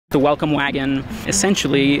The Welcome Wagon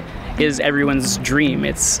essentially is everyone's dream.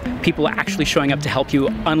 It's people actually showing up to help you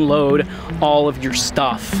unload all of your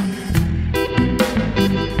stuff.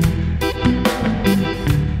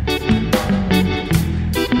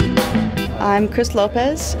 I'm Chris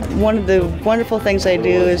Lopez. One of the wonderful things I do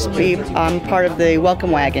is be part of the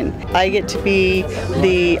Welcome Wagon. I get to be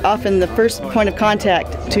often the first point of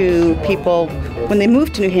contact to people when they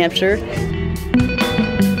move to New Hampshire.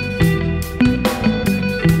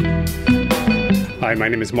 Hi, my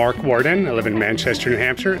name is Mark Warden. I live in Manchester, New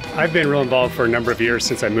Hampshire. I've been real involved for a number of years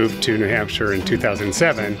since I moved to New Hampshire in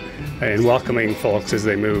 2007 in welcoming folks as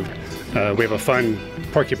they moved. We have a fun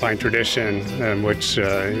porcupine tradition, which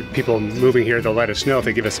people moving here, they'll let us know if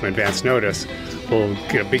they give us some advance notice. We'll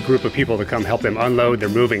get a big group of people to come help them unload their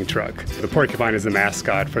moving truck. The porcupine is the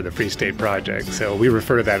mascot for the Free State Project, so we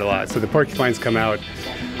refer to that a lot. So the porcupines come out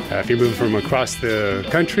if you move from across the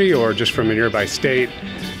country or just from a nearby state.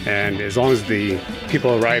 And as long as the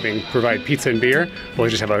people arriving provide pizza and beer, we'll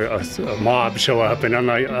just have a mob show up and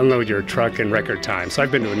unload your truck in record time. So I've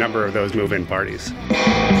been to a number of those move-in parties.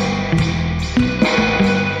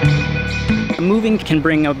 Moving can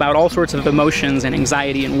bring about all sorts of emotions and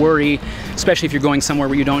anxiety and worry, especially if you're going somewhere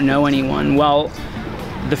where you don't know anyone. Well,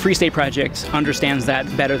 the Free State Project understands that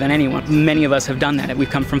better than anyone. Many of us have done that. We've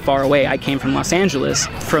come from far away. I came from Los Angeles.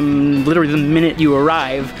 From literally the minute you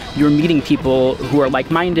arrive, you're meeting people who are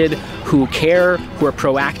like-minded, who care, who are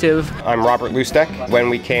proactive. I'm Robert Lustek. When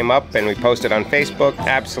we came up and we posted on Facebook,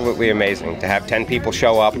 absolutely amazing to have 10 people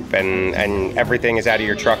show up and everything is out of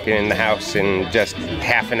your truck and in the house in just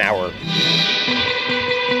half an hour.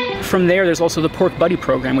 From there's also the Porc Buddy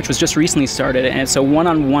program, which was just recently started, and it's a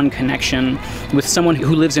one-on-one connection with someone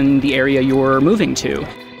who lives in the area you're moving to.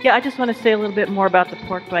 Yeah, I just want to say a little bit more about the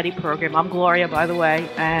Porc Buddy program. I'm Gloria, by the way,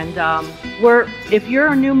 and if you're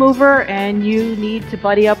a new mover and you need to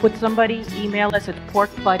buddy up with somebody, email us at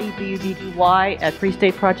porcbuddy, B-U-D-D-Y, at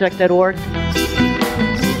freestateproject.org.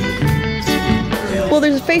 Well,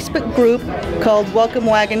 there's a Facebook group called Welcome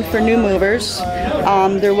Wagon for New Movers.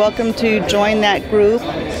 They're welcome to join that group.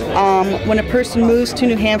 When a person moves to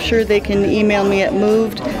New Hampshire, they can email me at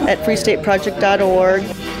moved@freestateproject.org.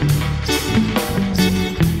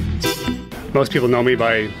 Most people know me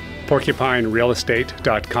by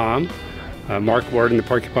porcupinerealestate.com. Mark Warden, the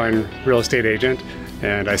Porcupine Real Estate Agent,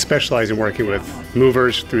 and I specialize in working with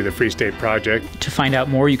movers through the Free State Project. To find out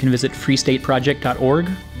more, you can visit freestateproject.org.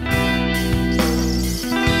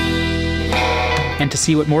 And to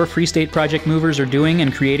see what more Free State Project movers are doing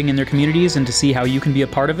and creating in their communities and to see how you can be a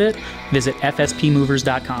part of it, visit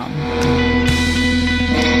FSPmovers.com.